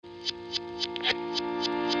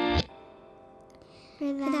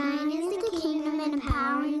For thine is the kingdom and the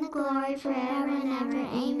power and the glory forever and ever.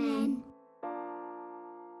 Amen.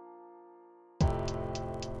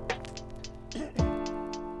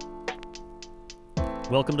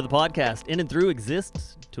 Welcome to the podcast. In and Through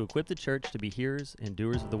exists to equip the church to be hearers and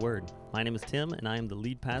doers of the word. My name is Tim, and I am the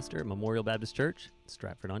lead pastor at Memorial Baptist Church,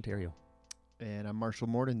 Stratford, Ontario. And I'm Marshall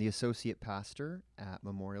Morden, the associate pastor at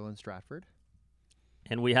Memorial in Stratford.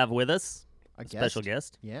 And we have with us A special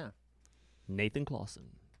guest, Yeah. Nathan Clausen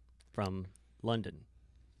from London,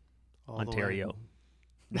 All the way. Ontario.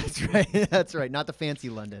 That's right. That's right. Not the fancy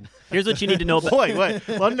London. Here's what you need to know about Wait,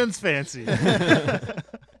 London's fancy.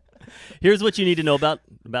 Here's what you need to know about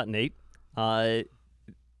Nate.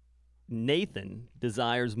 Nathan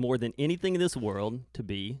desires more than anything in this world to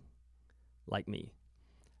be like me.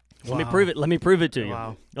 Let me Wow. prove it. Let me prove it to you.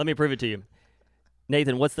 Wow. Let me prove it to you.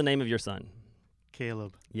 Nathan, what's the name of your son?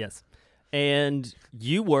 Caleb. Yes. And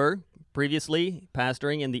you were previously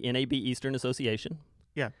pastoring in the NAB Eastern Association.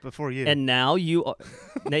 Yeah, before you. And now you are,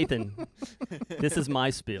 Nathan, this is my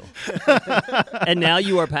spiel. And now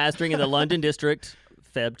you are pastoring in the London District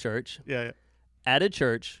Feb Church yeah. at a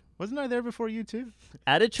church Wasn't I there before you too?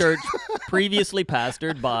 previously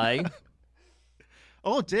pastored by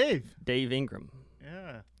Oh, Dave. Dave Ingram.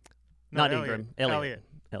 Yeah. Not Elliot. Ingram.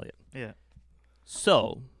 Elliot. Yeah.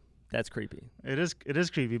 So, that's creepy. It is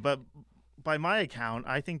creepy, but by my account,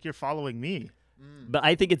 I think you're following me. But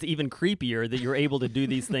I think it's even creepier that you're able to do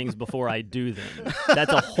these things before I do them.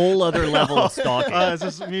 That's a whole other level of stalking. It's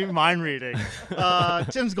just me mind reading.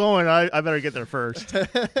 Tim's going. I better get there first.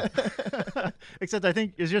 Except I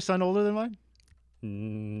think, is your son older than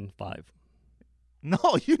mine? 5.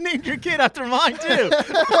 No, you named your kid after mine too.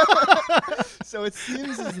 So it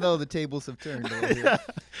seems as though the tables have turned over here.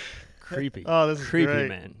 Creepy. Oh, this is creepy, great.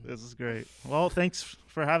 man. This is great. Well, thanks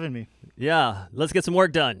for having me. Yeah, let's get some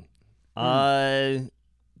work done.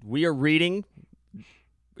 We are reading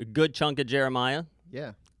a good chunk of Jeremiah,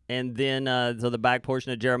 Yeah. and then so the back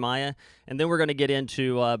portion of Jeremiah, and then we're going to get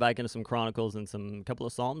into back into some Chronicles and some couple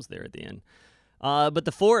of Psalms there at the end. But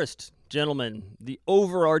the forest, gentlemen, the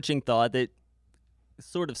overarching thought that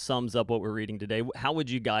sort of sums up what we're reading today. How would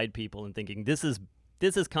you guide people in thinking this is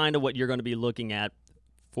kind of what you're going to be looking at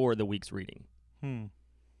for the week's reading?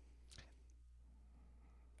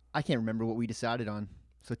 I can't remember what we decided on.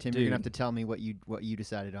 So Tim, you're gonna have to tell me what you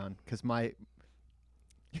decided on, because my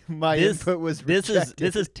input was rejected.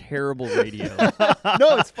 This is terrible radio.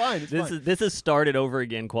 No, it's fine. It's fine. This is started over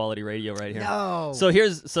again quality radio right here. No. So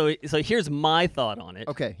here's my thought on it.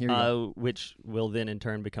 Okay, here you go. Which will then in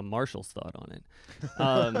turn become Marshall's thought on it.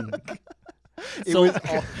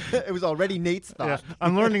 It was already Nate's thought. Yeah,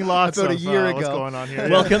 I'm learning lots about a of year what's ago. going on here.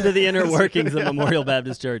 Welcome to the inner workings of Memorial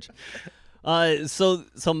Baptist Church. So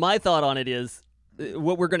my thought on it is,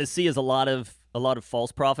 what we're going to see is a lot of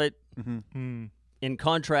false prophet in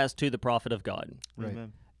contrast to the prophet of God. Right.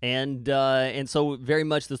 Amen. And so very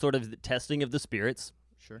much the sort of the testing of the spirits,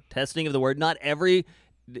 Sure. testing of the word. Not every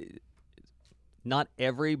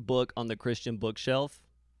book on the Christian bookshelf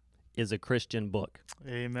is a Christian book,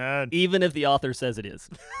 Amen. even if the author says it is.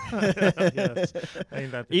 Yes.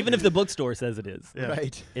 Ain't that the Even if truth? the bookstore says it is. Yeah.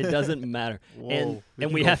 Right. It doesn't matter. Whoa, and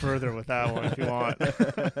can we go have further with that one if you want.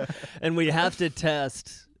 and we have to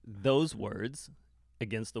test those words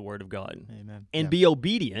against the word of God Amen. and Yeah. be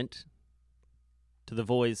obedient to the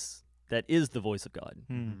voice that is the voice of God.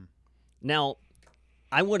 Now,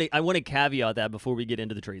 I want to caveat that before we get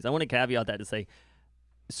into the trees. I want to caveat that to say,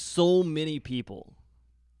 so many people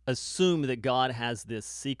assume that God has this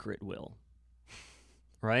secret will,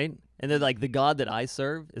 right? And they're like, the God that I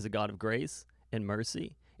serve is a God of grace and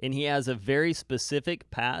mercy, and he has a very specific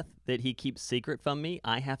path that he keeps secret from me.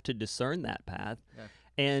 I have to discern that path. Yeah.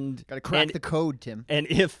 And Got to crack the code, Tim. And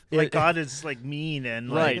if God is like mean and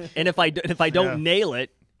like right, and if I don't Yeah. nail it,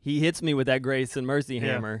 he hits me with that grace and mercy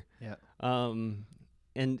hammer. Yeah.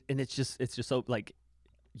 And it's just so like,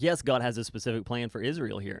 yes, God has a specific plan for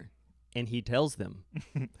Israel here, and he tells them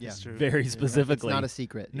Yeah. It's true. very It's specifically. not a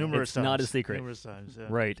secret. Numerous It's times. not a secret. Numerous times. Yeah.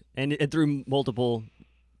 Right, and through multiple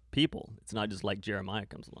people. It's not just like Jeremiah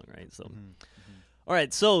comes along, right? So, all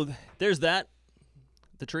right, so there's that.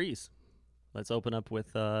 The trees. Let's open up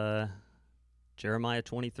with Jeremiah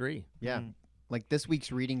 23. Yeah. Like this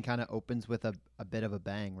week's reading kind of opens with a bit of a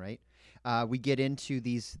bang, right? We get into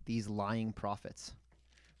these lying prophets,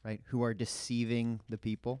 right, who are deceiving the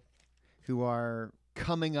people, who are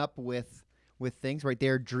coming up with things, right?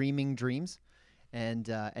 They're dreaming dreams and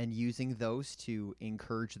using those to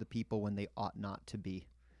encourage the people when they ought not to be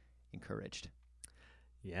encouraged.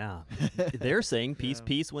 Yeah. They're saying peace, Yeah.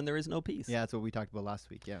 peace when there is no peace. Yeah, that's what we talked about last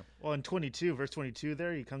week. Yeah. Well, in verse 22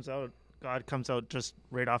 there, he comes out God comes out just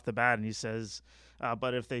right off the bat and he says,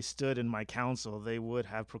 but if they stood in my counsel, they would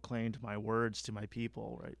have proclaimed my words to my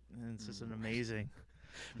people, right? And it's just an amazing.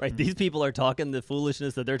 Right. These people are talking the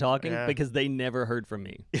foolishness that they're talking Yeah. because they never heard from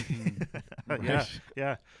me. Yeah,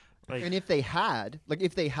 yeah. Like, And if they had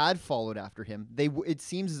followed after him, it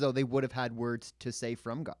seems as though they would have had words to say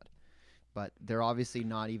from God. But they're obviously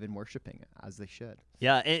not even worshiping as they should.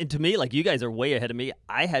 Yeah, and to me, like, you guys are way ahead of me.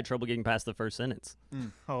 I had trouble getting past the first sentence.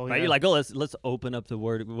 oh, Right? yeah. You're like, oh, let's open up the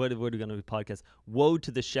word. What are we going to do podcast? Woe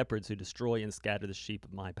to the shepherds who destroy and scatter the sheep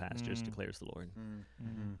of my pastures, declares the Lord.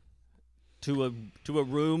 To a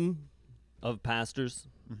room of pastors,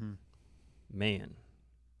 man,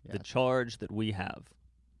 the Yeah. charge that we have.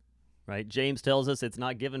 Right? James tells us it's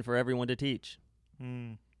not given for everyone to teach.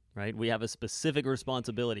 Mm. Right? We have a specific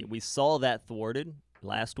responsibility. We saw that thwarted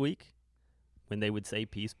last week when they would say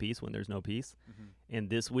peace, peace when there's no peace. And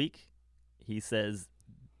this week, he says,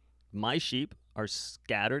 my sheep are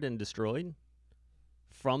scattered and destroyed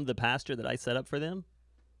from the pasture that I set up for them.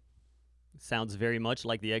 Sounds very much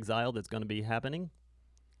like the exile that's going to be happening.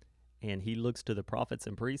 And he looks to the prophets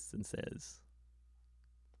and priests and says,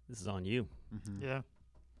 this is on you. Yeah.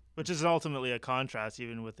 Which is ultimately a contrast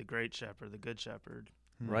even with the great shepherd, the good shepherd.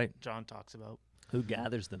 Right? John talks about Who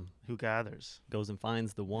gathers them, who gathers. goes and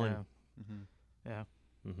finds the one. Yeah.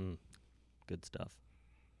 Mm-hmm. Good stuff.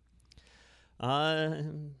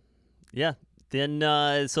 Yeah. Then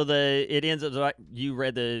so it ends up. You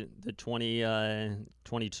read the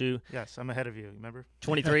 22, Yes, I'm ahead of you. Remember?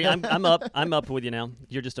 23. I'm up. I'm up with you now.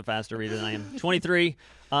 You're just a faster reader than I am. 23.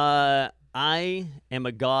 I am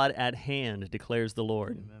a God at hand, declares the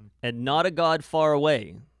Lord, Amen. and not a God far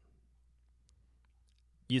away.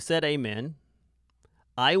 You said amen.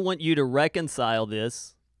 I want you to reconcile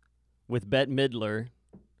this with Bette Midler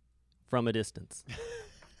from a distance.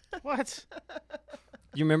 What?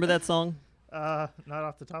 You remember that song? Not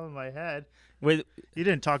off the top of my head. With You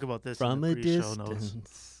didn't talk about this from in a the pre-show notes.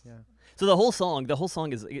 distance. Yeah. So the whole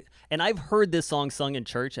song is, and I've heard this song sung in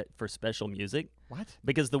church for special music What?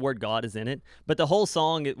 because the word God is in it. But the whole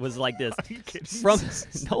song, it was like this. Are you kidding?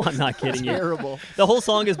 No, I'm not kidding you. Terrible. The whole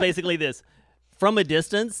song is basically this: from a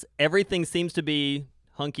distance, everything seems to be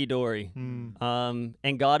hunky dory,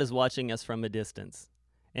 and God is watching us from a distance.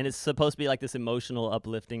 And it's supposed to be like this emotional,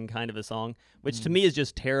 uplifting kind of a song, which to me is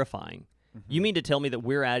just terrifying. You mean to tell me that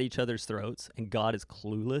we're at each other's throats and God is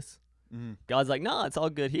clueless? God's like, no, it's all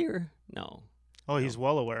good here. No. Oh, he's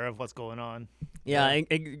well aware of what's going on. Yeah,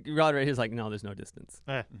 and God right here is like, no, there's no distance.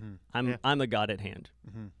 Eh. I'm a God at hand.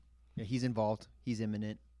 Yeah, he's involved. He's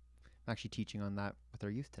imminent. I'm actually teaching on that with our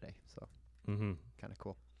youth today, so Mm-hmm. kind of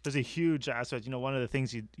cool. There's a huge aspect. You know, one of the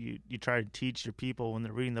things you try to teach your people when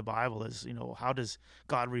they're reading the Bible is, you know, how does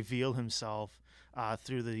God reveal himself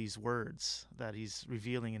through these words that he's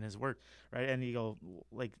revealing in his word, right? And you go,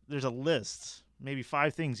 like, there's a list, maybe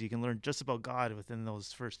 5 things you can learn just about God within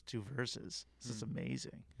those first 2 verses. It's just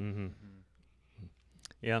amazing. Mm-hmm.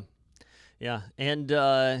 Yeah. Yeah. And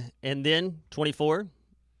then 24,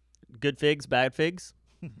 good figs, bad figs.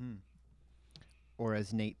 Or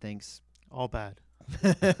as Nate thinks, All bad.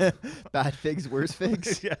 bad figs, worse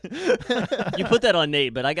figs. Yeah. You put that on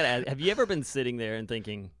Nate, but I got to ask, have you ever been sitting there and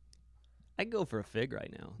thinking, I'd go for a fig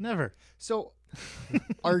right now? Never. So,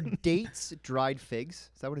 are dates dried figs?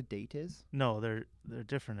 Is that what a date is? No, they're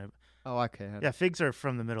different. Oh, okay. Yeah, figs are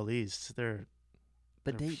from the Middle East. But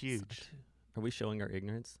They're dates, huge. Are we showing our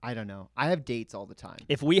ignorance? I don't know. I have dates all the time.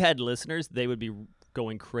 If we had listeners, they would be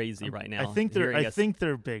going crazy right now. I think hearing us.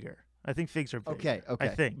 they're bigger. I think figs are bigger. Okay, okay. I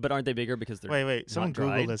think. But aren't they bigger because they're Wait. Someone Google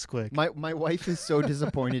dried? this quick. My wife is so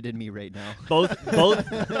disappointed in me right now. both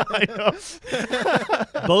I know.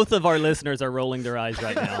 both of our listeners are rolling their eyes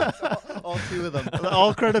right now. All 2 of them.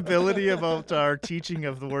 All credibility about our teaching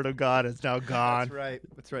of the Word of God is now gone. That's right.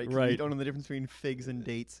 That's right. 'cause Right. We don't know the difference between figs and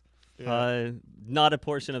dates. Not a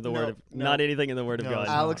portion of the word of, no. not anything in the word of No, God. it's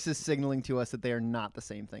Alex is signaling to us that they are not the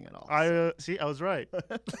same thing at all. I see. I was right.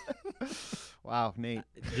 Wow, Nate.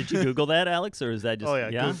 Did you Google that, Alex, or is that just? Oh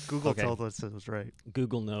yeah. Google Okay. told us it was right.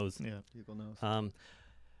 Google knows. Yeah. Google knows.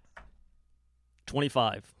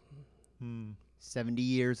 25. 70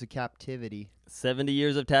 years of captivity. 70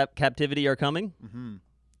 years of captivity are coming. Mm-hmm.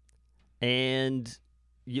 And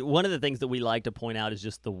one of the things that we like to point out is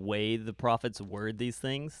just the way the prophets word these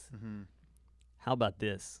things. Mm-hmm. How about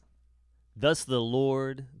this? Thus the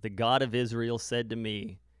Lord, the God of Israel, said to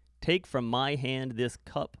me, take from my hand this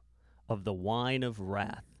cup of the wine of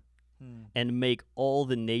wrath, and make all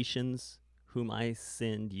the nations whom I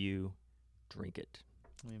send you drink it.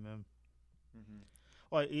 Amen.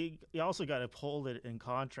 Well, you also got to hold it in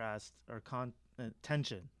contrast or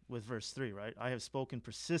tension with verse 3, right? I have spoken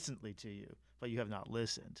persistently to you, but you have not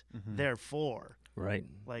listened. Mhm. Therefore, Right.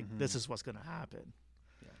 like, this is what's going to happen.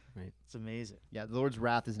 Yeah. Right. It's amazing. Yeah, the Lord's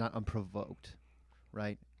wrath is not unprovoked,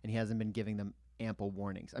 right? And he hasn't been giving them ample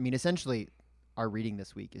warnings. I mean, essentially, our reading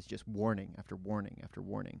this week is just warning after warning after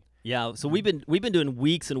warning. Yeah. So we've been doing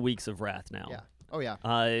weeks and weeks of wrath now. Yeah. Oh, yeah.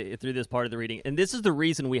 Through this part of the reading, and this is the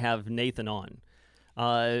reason we have Nathan on,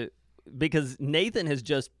 because Nathan has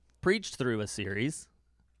just preached through a series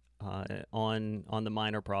on the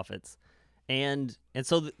minor prophets, and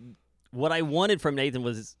so what I wanted from Nathan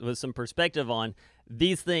was some perspective on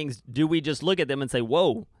these things. Do we just look at them and say,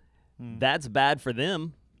 "Whoa, that's bad for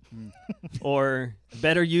them," or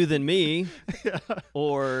 "Better you than me,"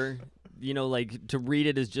 or like to read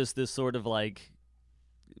it as just this sort of like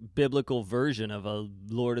biblical version of a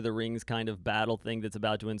Lord of the Rings kind of battle thing that's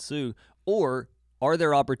about to ensue? Or are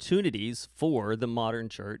there opportunities for the modern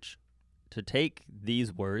church to take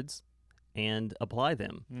these words and apply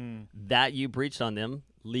them? That you preached on them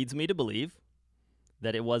leads me to believe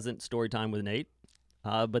that it wasn't story time with Nate,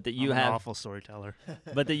 but that you I'm an have awful storyteller.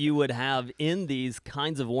 but that you would have in these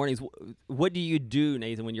kinds of warnings. What do you do,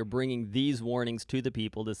 Nathan, when you're bringing these warnings to the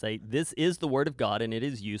people to say, this is the word of God and it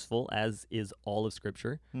is useful, as is all of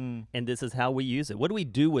Scripture, and this is how we use it? What do we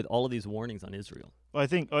do with all of these warnings on Israel? Well, I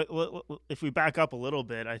think if we back up a little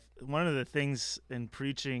bit, one of the things in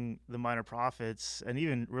preaching the minor prophets and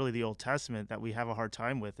even really the Old Testament that we have a hard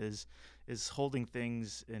time with is holding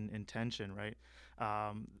things in tension, right?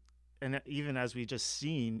 And even as we just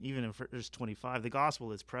seen, even in verse 25, the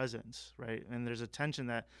gospel is present, right? And there's a tension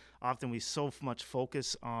that often we so much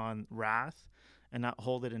focus on wrath and not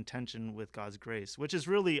hold it in tension with God's grace, which is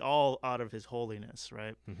really all out of his holiness,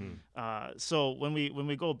 right? So when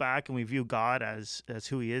we go back and we view God as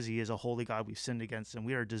who he is a holy God. We've sinned against him.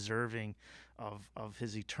 We are deserving of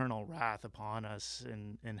his eternal wrath upon us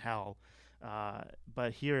in hell.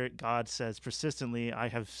 But here God says persistently, I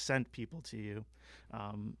have sent people to you.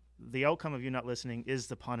 The outcome of you not listening is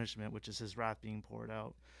the punishment, which is his wrath being poured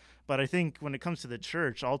out. But I think when it comes to the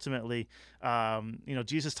church, ultimately,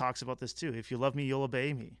 Jesus talks about this too. If you love me, you'll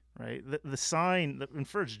obey me, right? The sign in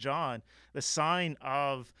 1 John, the sign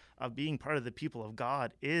of being part of the people of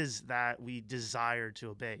God is that we desire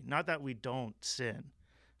to obey, not that we don't sin,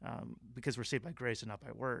 because we're saved by grace and not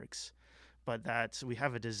by works, but that we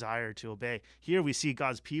have a desire to obey. Here we see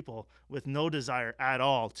God's people with no desire at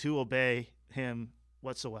all to obey him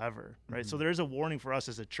whatsoever, right? So there's a warning for us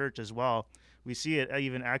as a church as well. We see it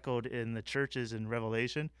even echoed in the churches in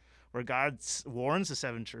Revelation, where God warns the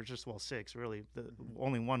 7 churches, well, 6 really,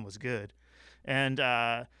 only one was good, and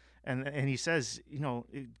he says,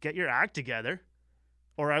 get your act together,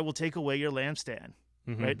 or I will take away your lampstand.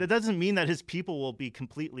 Right? That doesn't mean that his people will be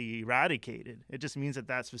completely eradicated. It just means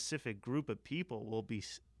that specific group of people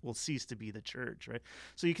will cease to be the church, right?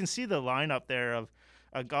 So you can see the lineup there of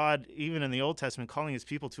God, even in the Old Testament, calling his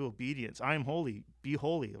people to obedience. I am holy, be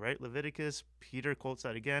holy, right? Leviticus, Peter quotes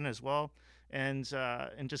that again as well, and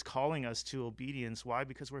just calling us to obedience. Why?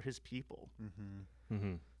 Because we're his people.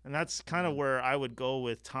 And that's kind of where I would go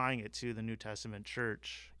with tying it to the New Testament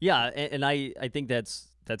church. Yeah, and I think that's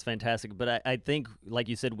fantastic. But I think, like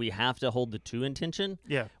you said, we have to hold the two in tension.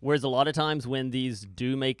 Yeah. Whereas a lot of times when these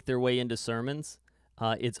do make their way into sermons,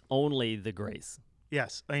 it's only the grace.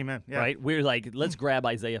 Yes, amen. Yeah. Right? We're like, let's grab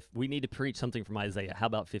Isaiah. We need to preach something from Isaiah. How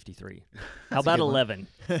about 53? How about 11?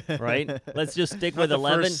 Right? Let's just stick with the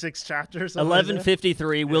 11. First 6 chapters. Of 11:53.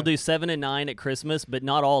 Isaiah? We'll do 7 and 9 at Christmas, but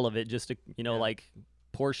not all of it. Just to, like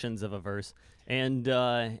portions of a verse, and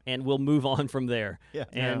we'll move on from there. Yeah.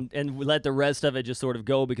 And let the rest of it just sort of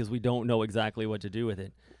go because we don't know exactly what to do with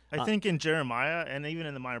it. I think in Jeremiah and even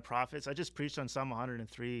in the Minor Prophets, I just preached on Psalm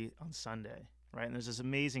 103 on Sunday. Right, and there's this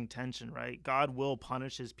amazing tension, right? God will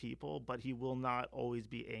punish his people, but he will not always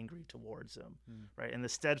be angry towards them, right? And the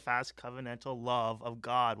steadfast covenantal love of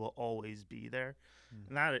God will always be there,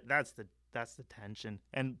 and that's the tension.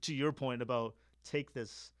 And to your point about take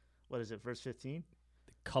this, what is it, verse 15?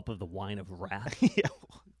 The cup of the wine of wrath.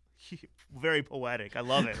 Yeah, very poetic. I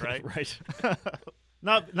love it, right? Right.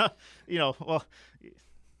 not, well,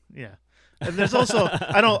 yeah. And there's also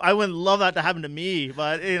I wouldn't love that to happen to me,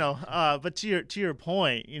 but but to your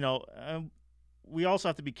point, we also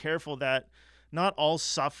have to be careful that not all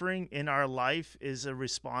suffering in our life is a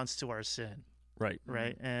response to our sin. Right.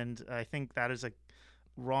 Right. And I think that is a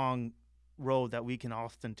wrong road that we can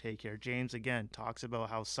often take here. James again talks about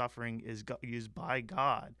how suffering is used by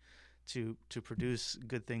God to produce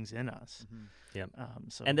good things in us. Yeah.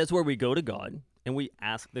 So And that's where we go to God and we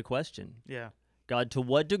ask the question. yeah. God, to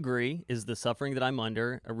what degree is the suffering that I'm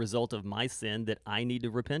under a result of my sin that I need to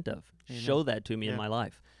repent of? Amen. Show that to me in Yeah. my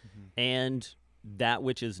life. and that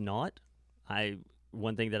which is not.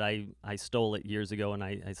 One thing that I stole it years ago, and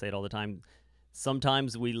I say it all the time.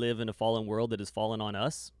 Sometimes we live in a fallen world that has fallen on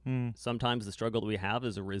us. Sometimes the struggle that we have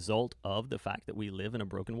is a result of the fact that we live in a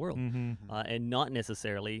broken world, and not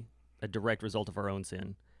necessarily a direct result of our own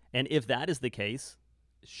sin. And if that is the case,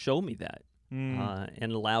 show me that,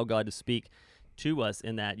 and allow God to speak to us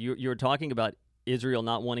in that. You're talking about Israel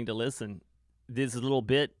not wanting to listen. This little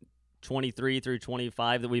bit, 23 through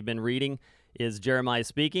 25 that we've been reading, is Jeremiah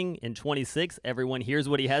speaking. In 26, everyone hears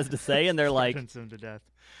what he has to say, and they're like, Sentence him to death.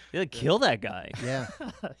 kill that guy. Yeah.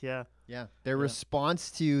 Yeah. Yeah. Their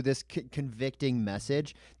response to this convicting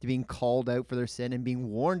message, to being called out for their sin and being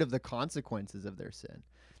warned of the consequences of their sin.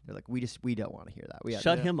 They're like, we don't want to hear that.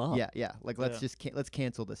 Shut him up. Yeah. Like, let's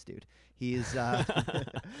cancel this dude. He's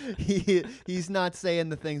he's not saying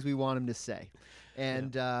the things we want him to say.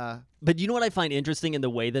 And But you know what I find interesting in the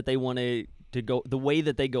way that they want to go, the way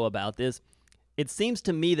that they go about this? It seems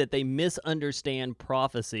to me that they misunderstand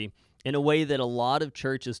prophecy in a way that a lot of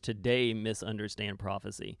churches today misunderstand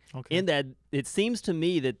prophecy. Okay. In that it seems to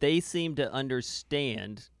me that they seem to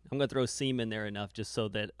understand. I'm going to throw seem in there enough just so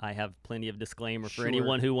that I have plenty of disclaimer for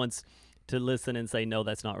anyone who wants to listen and say, no,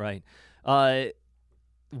 that's not right.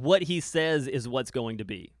 What he says is what's going to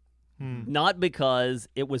be. Not because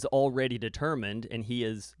it was already determined and he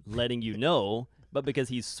is letting you know, but because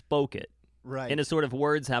he spoke it. right. In a sort of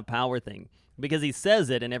words have power thing. Because he says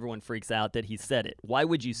it and everyone freaks out that he said it. Why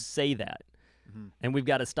would you say that? And we've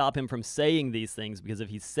got to stop him from saying these things, because if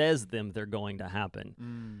he says them, they're going to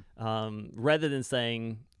happen. Rather than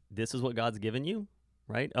saying, this is what God's given you,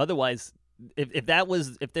 right? Otherwise, if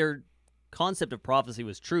their concept of prophecy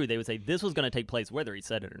was true, they would say this was going to take place whether he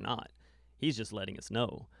said it or not. He's just letting us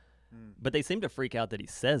know. But they seem to freak out that he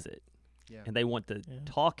says it. Yeah. And they want the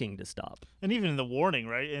talking to stop. And even in the warning,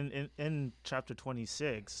 right? In chapter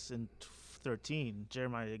 26 and 13,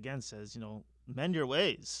 Jeremiah again says, mend your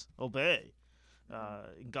ways, obey.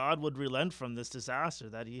 God would relent from this disaster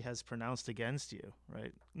that he has pronounced against you,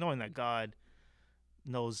 right? Knowing that God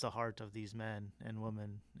knows the heart of these men and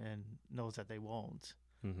women and knows that they won't.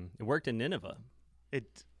 It worked in Nineveh,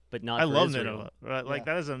 but not I for love Israel. Nineveh. Right? Yeah. Like,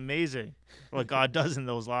 that is amazing what God does in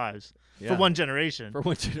those lives Yeah. for one generation. For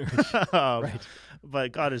one generation. Right.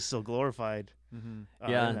 But God is still glorified. In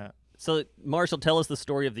Yeah. that. So, Marshall, tell us the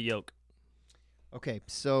story of the yoke. Okay,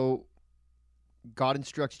 so God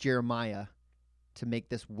instructs Jeremiah to make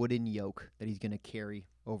this wooden yoke that he's going to carry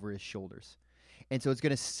over his shoulders. And so it's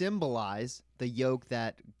going to symbolize the yoke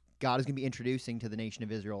that God is going to be introducing to the nation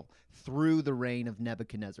of Israel through the reign of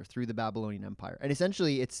Nebuchadnezzar, through the Babylonian Empire. And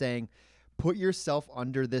essentially it's saying, put yourself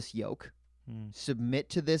under this yoke, submit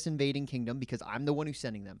to this invading kingdom because I'm the one who's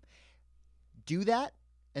sending them. Do that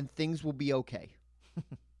and things will be okay.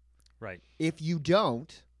 Right. If you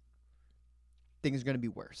don't, things are going to be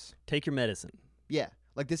worse. Take your medicine. Yeah.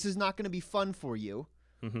 Like, this is not going to be fun for you,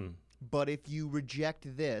 Mm-hmm. but if you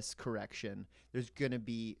reject this correction, there's going to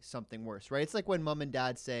be something worse, right? It's like when mom and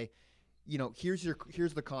dad say, here's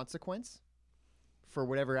the consequence for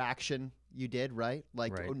whatever action you did, right?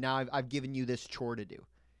 Like, Right. oh, now I've given you this chore to do.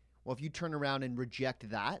 Well, if you turn around and reject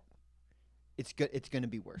that, it's going to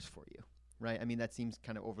be worse for you, right? I mean, that seems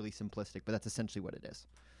kind of overly simplistic, but that's essentially what it is,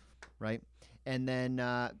 right? And then,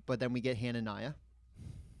 but then we get Hananiah,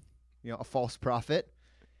 a false prophet.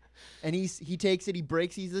 And he takes it, he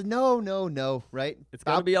breaks, he says, no, right? It's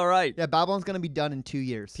going to be all right. Yeah, Babylon's going to be done in 2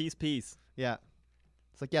 years. Peace. Yeah.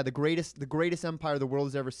 It's like, the greatest empire the world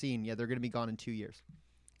has ever seen. Yeah, they're going to be gone in 2 years.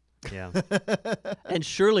 Yeah. And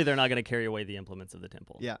surely they're not going to carry away the implements of the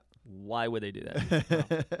temple. Yeah. Why would they do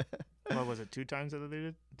that? What was it, 2 times that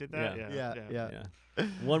they did that? Yeah.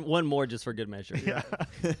 One more just for good measure. Yeah.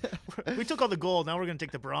 We took all the gold. Now we're going to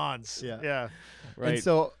take the bronze. Yeah. Yeah. Right. And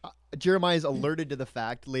so Jeremiah is alerted to the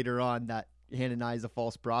fact later on that Hananiah is a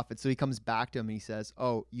false prophet. So he comes back to him and he says,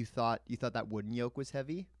 "Oh, you thought that wooden yoke was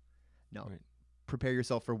heavy? No. Right. Prepare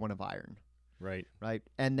yourself for one of iron." Right. Right?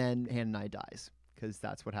 And then Hananiah dies because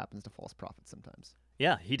that's what happens to false prophets sometimes.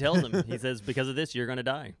 Yeah, he tells them. He says, because of this, you're going to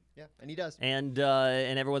die. Yeah, and he does. And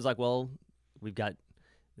everyone's like, well, we've got,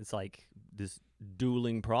 it's like this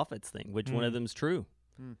dueling prophets thing. Which one of them's true?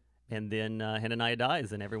 And then Hananiah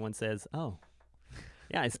dies, and everyone says, oh,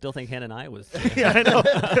 yeah, I still think Hananiah was true. Yeah, I know.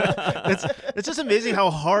 It's just amazing how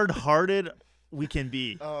hard-hearted we can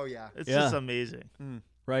be. Oh, yeah. It's Yeah. just amazing.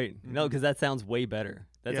 Right. No, because that sounds way better.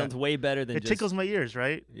 That Yeah. sounds way better than It just... tickles my ears,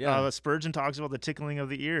 right? Yeah. Spurgeon talks about the tickling of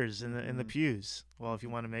the ears in the pews. Well, if you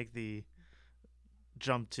want to make the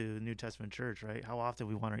jump to New Testament church, right? How often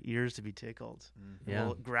we want our ears to be tickled. Yeah.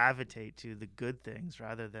 We'll gravitate to the good things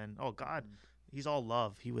rather than, oh, God, he's all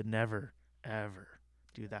love. He would never, ever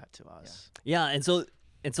do that to us. Yeah, and so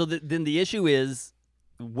then the issue is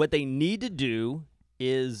what they need to do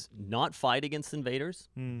is not fight against invaders.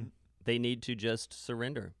 They need to just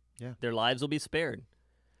surrender. Yeah. Their lives will be spared.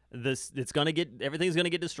 Everything's going to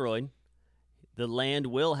get destroyed. The land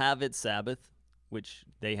will have its Sabbath, which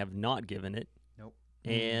they have not given it. Nope.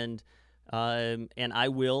 And I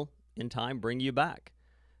will in time bring you back.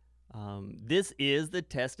 This is the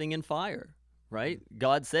testing and fire, right?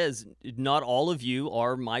 God says, not all of you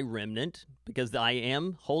are my remnant, because I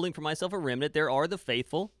am holding for myself a remnant. There are the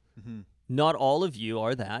faithful. Mm-hmm. Not all of you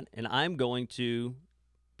are that, and I'm going to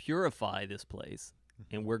purify this place,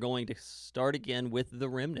 and we're going to start again with the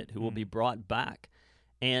remnant who will be brought back.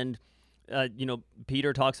 And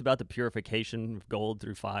Peter talks about the purification of gold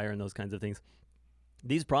through fire and those kinds of things.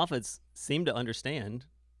 These prophets seem to understand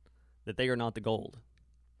that they are not the gold,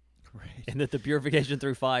 Right. and that the purification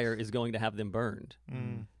through fire is going to have them burned.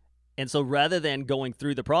 And so rather than going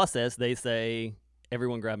through the process, they say,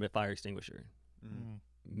 everyone grab a fire extinguisher.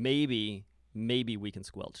 Maybe we can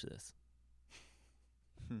squelch this.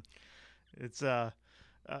 It's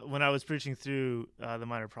when I was preaching through the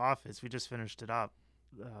Minor Prophets, we just finished it up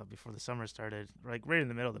before the summer started, like right in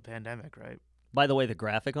the middle of the pandemic, right? By the way, the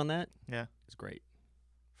graphic on that is great.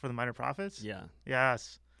 For the Minor Prophets? Yeah.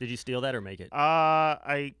 Yes. Did you steal that or make it?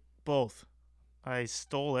 I both. I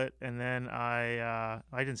stole it, and then I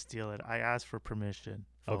didn't steal it. I asked for permission,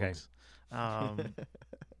 folks. Okay.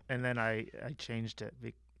 And then I changed it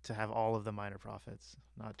to have all of the Minor Prophets,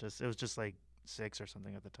 not just, it was just like 6 or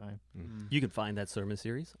something at the time. You can find that sermon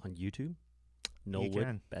series on YouTube. Knollwood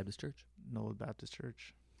can. Baptist Church. Knollwood Baptist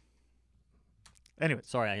Church. Anyway.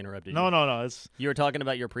 Sorry, I interrupted you. No. It's You were talking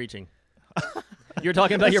about your preaching. You're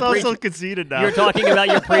talking about your also preaching. conceited now. You're talking about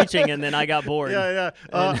your preaching, and then I got bored. Yeah.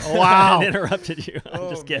 And, Wow. and interrupted you. I'm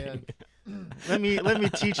just kidding. let me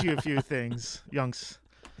teach you a few things, Youngs.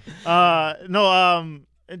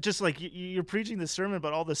 Just like you're preaching the sermon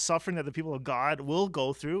about all the suffering that the people of God will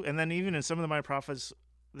go through, and then even in some of the Minor Prophets,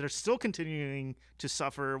 they're still continuing to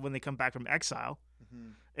suffer when they come back from exile.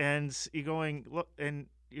 And you're going, look, and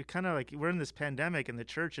you're kind of like, we're in this pandemic, and the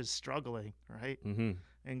church is struggling, right?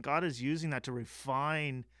 And God is using that to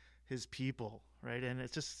refine His people, right? And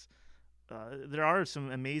it's just there are some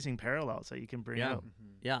amazing parallels that you can bring out.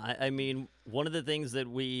 Yeah, I mean, one of the things that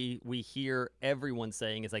we hear everyone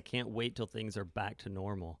saying is, I can't wait till things are back to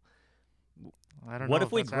normal. I don't What know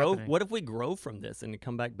if we that's grow? happening. What if we grow from this and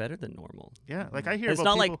come back better than normal? Yeah, like I hear It's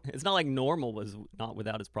about not people. like normal was not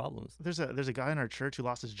without its problems. There's a guy in our church who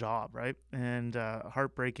lost his job, right? And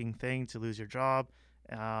heartbreaking thing to lose your job.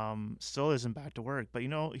 Still isn't back to work, but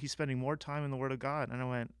he's spending more time in the Word of God. And I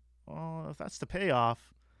went, well, if that's the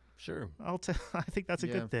payoff, Sure. I think that's a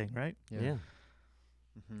Yeah. good thing, right? Yeah.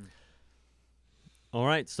 All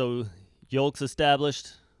right. So yokes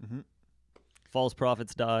established. False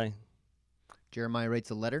prophets die. Jeremiah writes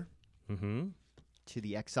a letter Mm-hmm. to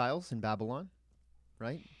the exiles in Babylon,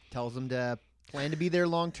 right? Tells them to plan to be there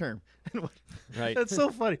long term. Right. That's so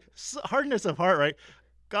funny. Hardness of heart, right?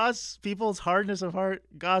 God's people's hardness of heart,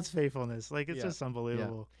 God's faithfulness. Like, it's Yeah. just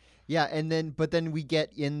unbelievable. Yeah, but then we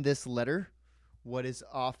get in this letter what is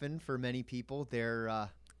often for many people their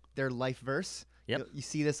life verse. Yep. You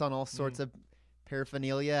see this on all sorts of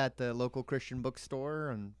paraphernalia at the local Christian bookstore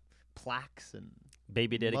and plaques and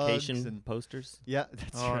Baby dedication mugs and- posters. yeah,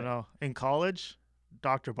 that's Oh, right. no. In college,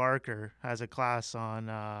 Dr. Barker has a class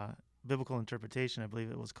on biblical interpretation, I believe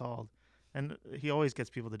it was called. And he always gets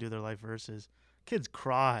people to do their life verses. Kids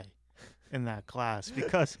cry in that class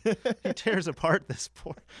because he tears apart this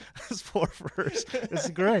poor verse. It's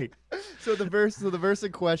great. So the verse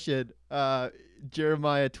in question,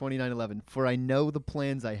 Jeremiah 29:11. For I know the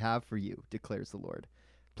plans I have for you, declares the Lord.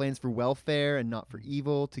 Plans for welfare and not for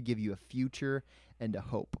evil, to give you a future and a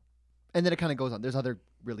hope. And then it kind of goes on. There's other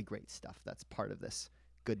really great stuff that's part of this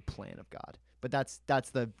good plan of God. But that's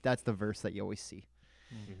the verse that you always see.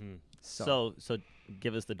 Mm-hmm. So, So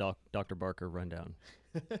give us the Dr. Barker rundown.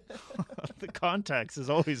 The context is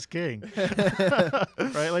always king.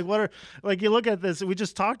 Right? Like you look at this, we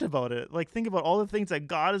just talked about it. Like, think about all the things that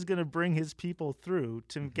God is going to bring His people through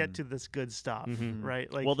to get to this good stuff,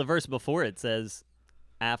 right? Like, Well, the verse before it says,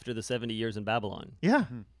 after the 70 years in Babylon. yeah.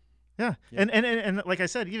 Yeah. And like I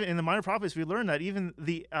said, even in the Minor Prophets, we learn that even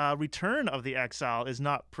the return of the exile is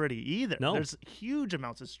not pretty either. No. There's huge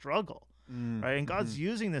amounts of struggle, right? And God's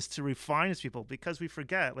using this to refine His people, because we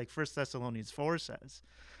forget, like 1 Thessalonians 4 says,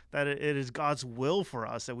 that it is God's will for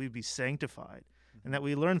us that we be sanctified, and that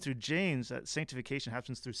we learn through James that sanctification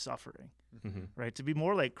happens through suffering, right? To be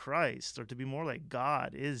more like Christ, or to be more like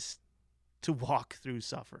God, is to walk through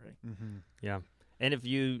suffering. Yeah. And if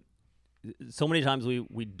you so many times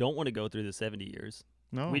we don't want to go through the 70 years.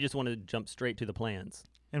 No. We just want to jump straight to the plans.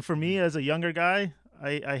 And for me as a younger guy,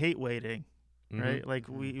 I hate waiting, Mhm. right? Like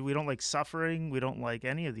we don't like suffering. We don't like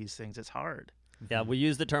any of these things. It's hard. Yeah, we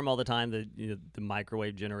use the term all the time, the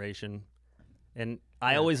microwave generation. And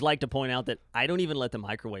I always like to point out that I don't even let the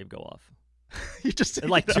microwave go off. You just In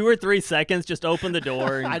like 2 or 3 seconds, just open the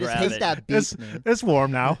door and I just grab hate it. that beat, man. It's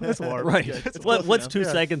warm now. It's warm. Right. It's What's close 2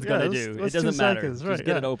 enough. seconds Yeah, gonna let's- do? It let's 2 doesn't matter. seconds, Just right, get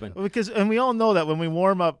yeah. it open. And we all know that when we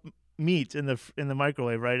warm up meat in the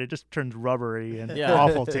microwave, right, it just turns rubbery and Yeah.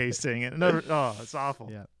 awful tasting. And it's awful.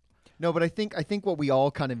 Yeah. No, but I think what we all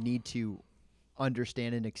kind of need to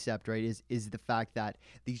understand and accept, right, is the fact that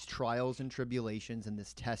these trials and tribulations and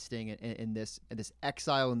this testing and this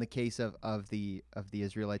exile in the case of the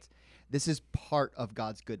Israelites, this is part of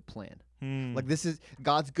God's good plan. Like this is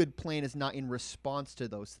God's good plan is not in response to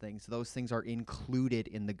those things. Those things are included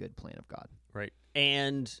in the good plan of God. Right.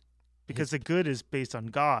 And Because the good is based on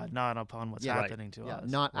God, not upon what's Yeah, right. happening to Yeah, us.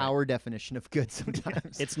 not Right. our definition of good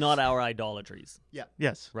sometimes. it's not our idolatries.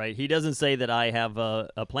 Yes. Right. He doesn't say that I have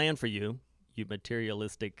a plan for you, you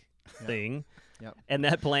materialistic thing. Yep. And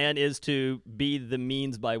that plan is to be the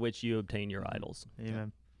means by which you obtain your idols.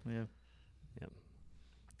 Amen. Yeah.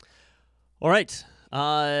 All right.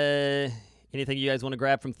 Anything you guys want to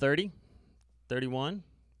grab from 30? 31?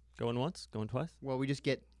 Going once? Going twice? Well,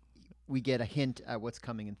 we get a hint at what's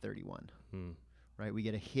coming in 31. Right? We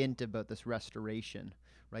get a hint about this restoration,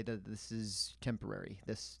 right? That this is temporary.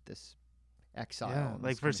 This exile. Yeah, and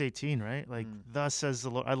like this verse kind 18, right? Like, thus says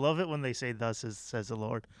the Lord. I love it when they say, says the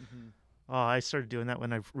Lord. of- Oh, I started doing that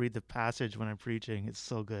when I read the passage when I'm preaching. It's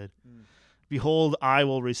so good. Behold, I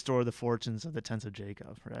will restore the fortunes of the tents of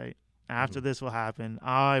Jacob, right? After this will happen,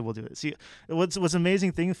 I will do it. See, what's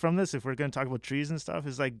amazing thing from this, if we're going to talk about trees and stuff,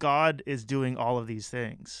 is like God is doing all of these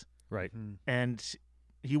things. Right. And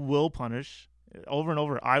he will punish over and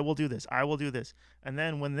over. I will do this. I will do this. And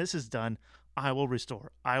then when this is done, I will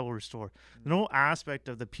restore. I will restore. No aspect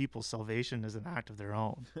of the people's salvation is an act of their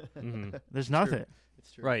own. Mhm. There's nothing.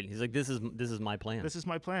 It's true. Right. He's like, this is my plan. This is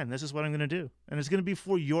my plan. This is what I'm going to do. And it's going to be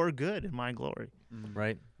for your good and my glory.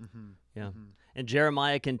 Right. Mm-hmm. Yeah. And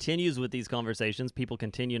Jeremiah continues with these conversations. People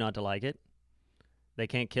continue not to like it. They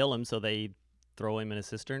can't kill him, so they throw him in a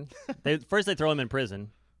cistern. First they throw him in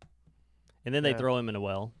prison, and then they Yeah. throw him in a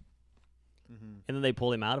well, Mm-hmm. and then they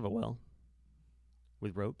pull him out of a well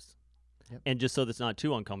with ropes. Yep. And just so that's not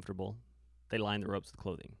too uncomfortable, they line the ropes with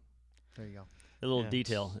clothing. There you go. A little Yeah.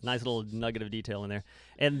 detail, a nice little nugget of detail in there.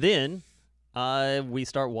 And then we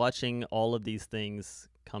start watching all of these things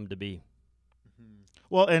come to be.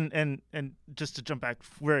 Well, and just to jump back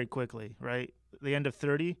very quickly, right? The end of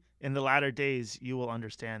 30, in the latter days, you will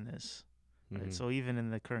understand this. Right? Mhm. So even in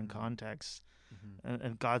the current context,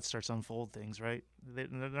 and God starts to unfold things, right? They're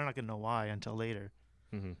not going to know why until later.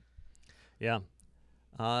 Mm-hmm. Yeah.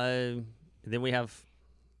 Then we have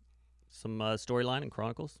some storyline in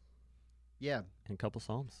Chronicles Yeah. and a couple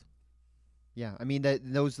Psalms. Yeah, I mean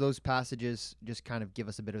those passages just kind of give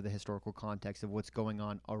us a bit of the historical context of what's going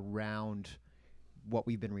on around what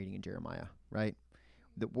we've been reading in Jeremiah, right?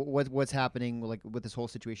 What's happening with this whole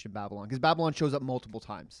situation in Babylon? Because Babylon shows up multiple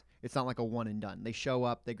times. It's not like a one and done. They show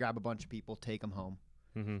up, they grab a bunch of people, take them home,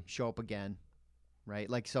 Mm-hmm. show up again, right?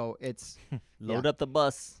 Like so, it's Load up the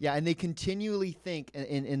bus. yeah, and they continually think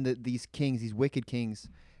these kings, these wicked kings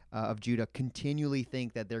of Judah, continually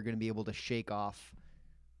think that they're going to be able to shake off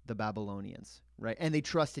the Babylonians, right? And they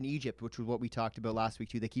trust in Egypt, which was what we talked about last week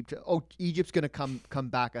too. They keep Egypt's going to come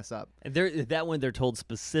back us up. And that one they're told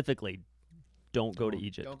specifically, don't go to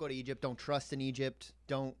Egypt. Don't go to Egypt. Don't trust in Egypt.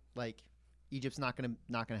 Don't Egypt's not going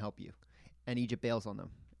to help you, and Egypt bails on them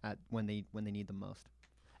when they need them most.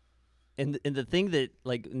 And the thing that,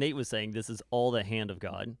 like Nate was saying, this is all the hand of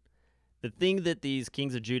God. The thing that these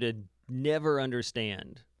kings of Judah never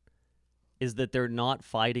understand is that they're not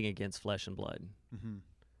fighting against flesh and blood. Mm-hmm.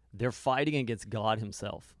 They're fighting against God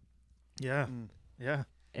himself. Yeah, yeah.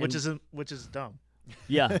 And- Which is dumb.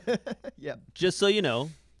 Yeah. Yeah. Just so you know,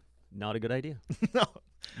 not a good idea. No,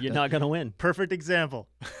 You're not going to win. perfect example.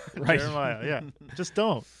 Right. Jeremiah. Yeah, just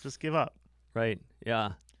don't. Just give up. Right.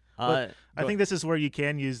 Yeah. But I go- think this is where you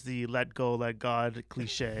can use the "let go, let God"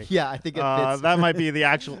 cliche. Yeah, I think it fits. That might be the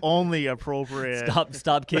actual only appropriate.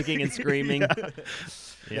 Stop kicking and screaming.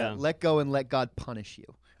 Yeah. Let go and let God punish you.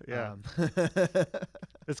 Yeah. Um,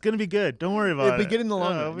 It's gonna be good. Don't worry about It'll it. be good in the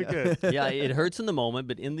long Yeah, run. It'll be yeah. good. Yeah, it hurts in the moment,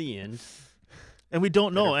 but in the end, And we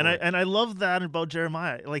don't know. Better for it. And I love that about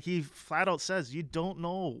Jeremiah. Like he flat out says, you don't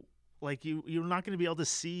know. Like you're not going to be able to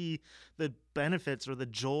see the benefits or the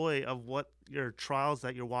joy of what your trials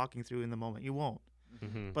that you're walking through in the moment. You won't.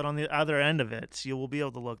 Mhm. But on the other end of it, you will be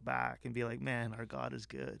able to look back and be like, man, our God is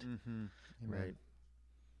good. Mm-hmm. Right.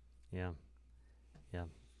 Yeah. Yeah.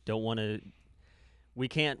 Don't want to. We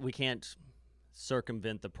can't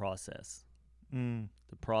circumvent the process. Mm.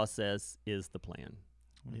 The process is the plan.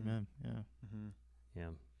 Amen. Yeah. Mm-hmm. Yeah.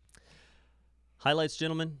 Highlights,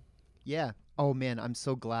 gentlemen. Yeah. Oh man, I'm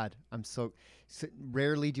so glad. So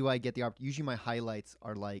rarely do I get the opportunity. Usually my highlights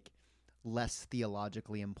are like less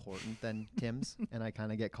theologically important than Tim's, and I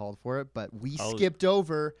kind of get called for it. But we Oh. skipped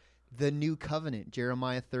over the new covenant,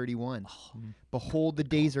 Jeremiah 31. Behold, the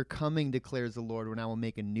days are coming, declares the Lord, when I will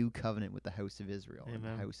make a new covenant with the house of Israel and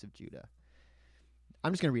Amen. the house of Judah.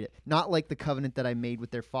 I'm just going to read it. Not like the covenant that I made with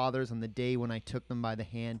their fathers on the day when I took them by the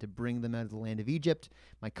hand to bring them out of the land of Egypt,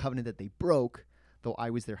 my covenant that they broke, though I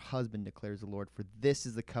was their husband, declares the Lord. For this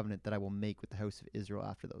is the covenant that I will make with the house of Israel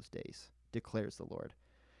after those days, declares the Lord.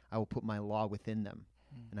 I will put my law within them,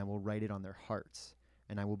 and I will write it on their hearts.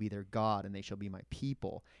 And I will be their God, and they shall be my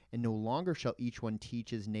people. And no longer shall each one teach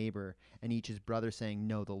his neighbor and each his brother, saying,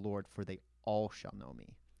 Know the Lord, for they all shall know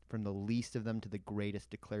me. From the least of them to the greatest,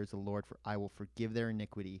 declares the Lord, for I will forgive their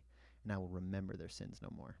iniquity, and I will remember their sins no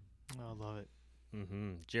more. Oh, I love it.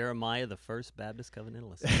 Mm-hmm. Jeremiah, the first Baptist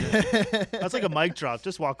covenantalist. That's like a mic drop.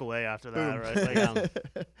 Just walk away after that, Boom. right?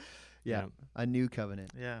 Like, Yeah, a new covenant.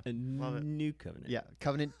 yeah. A Love it. new covenant. Yeah,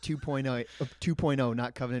 covenant 2.0, 2.0,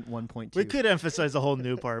 not covenant 1.2. We could emphasize the whole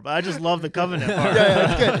new part, but I just love the covenant part. Yeah,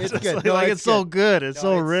 it's good. It's Just good. Like, No, like, it's it's so good. good. It's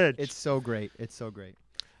No, so rich. It's so great. It's so great.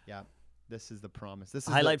 Yeah, this is the promise. This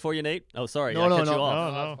is Highlight for you, Nate? Oh, sorry. No, I no, cut no, you off. No,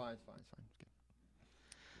 no, no. It's fine. It's fine. It's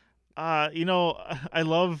fine. You know, I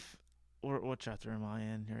love what chapter am I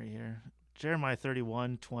in right here? Jeremiah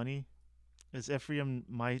 31:20. Is Ephraim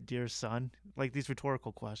my dear son? Like these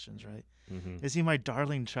rhetorical questions, right? Mm-hmm. Is he my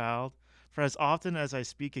darling child? For as often as I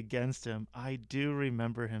speak against him, I do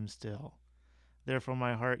remember him still. Therefore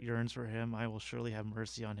my heart yearns for him. I will surely have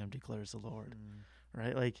mercy on him, declares the Lord.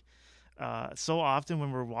 Right? Like so often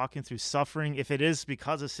when we're walking through suffering, if it is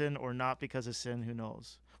because of sin or not because of sin, who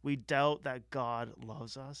knows? We doubt that God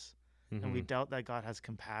loves us. And we doubt that God has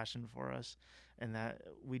compassion for us, and that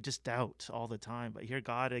we just doubt all the time. But here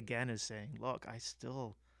God again is saying, look, I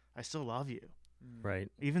still love you.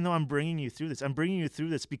 Right. Even though I'm bringing you through this, I'm bringing you through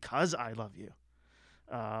this because I love you.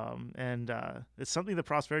 It's something the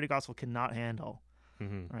prosperity gospel cannot handle,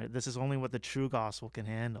 Mm-hmm. right? This is only what the true gospel can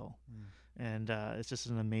handle. And it's just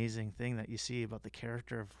an amazing thing that you see about the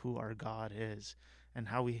character of who our God is and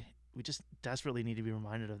how we just desperately need to be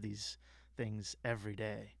reminded of these things every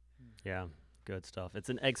day. Yeah. Good stuff. It's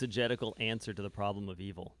an exegetical answer to the problem of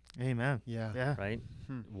evil, Amen. Yeah. Yeah. right?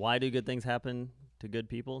 Hmm. Why do good things happen to good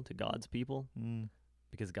people, to God's people? Mm.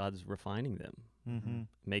 Because God's refining them, Mm-hmm.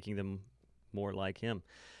 making them more like Him.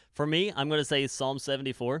 For me, I'm going to say Psalm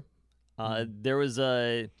 74. There was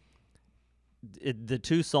the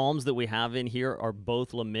two Psalms that we have in here are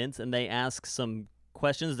both laments, and they ask some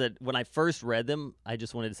questions that when I first read them, I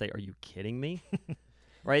just wanted to say, are you kidding me?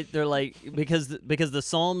 Right? They're like, because the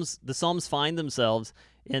Psalms find themselves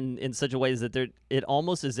in such a way that it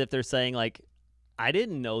almost as if they're saying like, I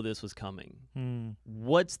didn't know this was coming. Mm.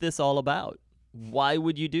 What's this all about? Why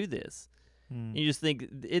would you do this? Mm. You just think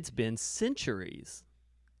it's been centuries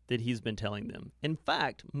that he's been telling them. In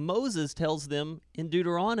fact, Moses tells them in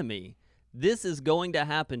Deuteronomy, this is going to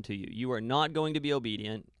happen to you. You are not going to be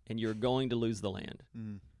obedient, and you're going to lose the land.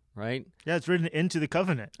 Right? Yeah, it's written into the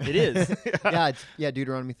covenant. It is. Yeah,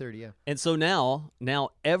 Deuteronomy 30, yeah. And so now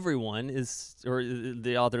everyone is, or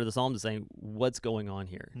the author of the Psalms is saying, what's going on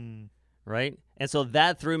here? Mm. Right? And so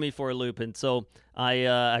that threw me for a loop. And so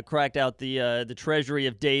I cracked out the Treasury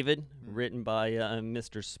of David, written by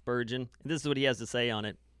Mr. Spurgeon. And this is what he has to say on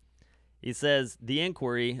it. He says, the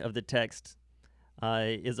inquiry of the text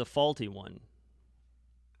is a faulty one,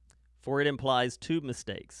 for it implies two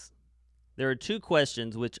mistakes. There are two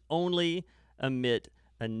questions which only emit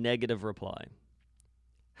a negative reply.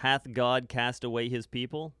 Hath God cast away his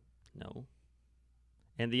people? No.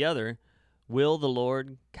 And the other, will the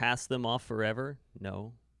Lord cast them off forever?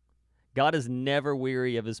 No. God is never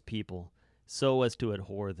weary of his people, so as to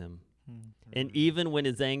abhor them. And even when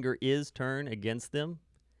his anger is turned against them,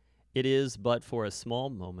 it is but for a small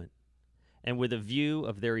moment, and with a view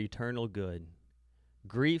of their eternal good.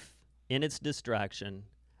 Grief, in its distraction,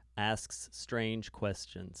 asks strange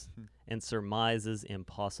questions and surmises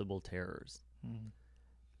impossible terrors.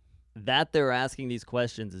 That they're asking these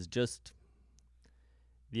questions is just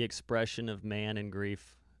the expression of man in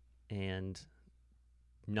grief and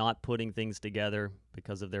not putting things together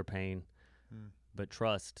because of their pain, but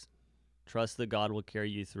trust that God will carry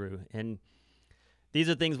you through. And These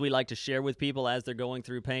are things we like to share with people as they're going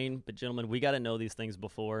through pain. But gentlemen, we got to know these things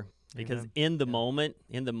before, because Amen. in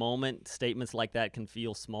the moment, statements like that can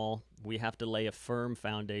feel small. We have to lay a firm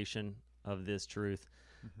foundation of this truth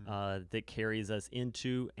that carries us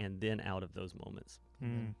into and then out of those moments.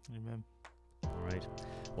 Amen. All right.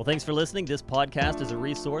 Well, thanks for listening. This podcast is a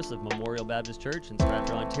resource of Memorial Baptist Church in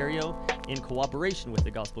Stratford, Ontario, in cooperation with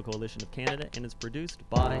the Gospel Coalition of Canada, and is produced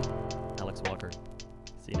by Alex Walker.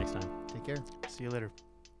 See you next time. Take care. See you later.